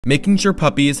Making sure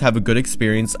puppies have a good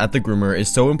experience at the groomer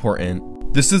is so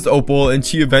important. This is Opal, and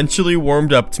she eventually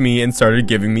warmed up to me and started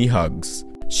giving me hugs.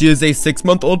 She is a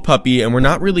 6-month-old puppy, and we're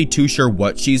not really too sure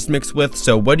what she's mixed with,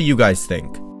 so what do you guys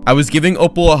think? I was giving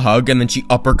Opal a hug and then she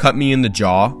uppercut me in the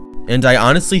jaw, and I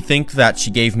honestly think that she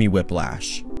gave me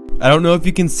whiplash. I don't know if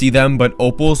you can see them, but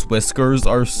Opal's whiskers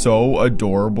are so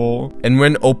adorable, and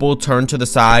when Opal turned to the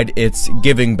side, it's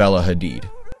giving Bella Hadid.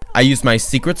 I used my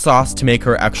secret sauce to make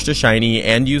her extra shiny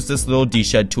and used this little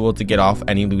de-shed tool to get off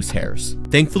any loose hairs.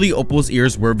 Thankfully, Opal's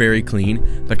ears were very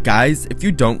clean, but guys, if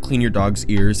you don't clean your dog's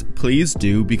ears, please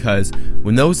do, because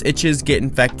when those itches get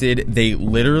infected, they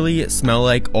literally smell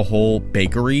like a whole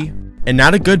bakery. And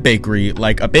not a good bakery,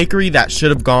 like a bakery that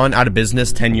should have gone out of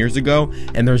business 10 years ago,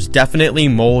 and there's definitely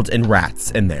mold and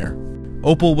rats in there.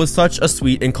 Opal was such a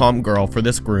sweet and calm girl for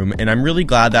this groom, and I'm really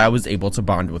glad that I was able to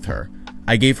bond with her.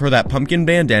 I gave her that pumpkin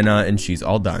bandana and she's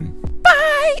all done.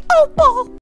 Bye, Opal!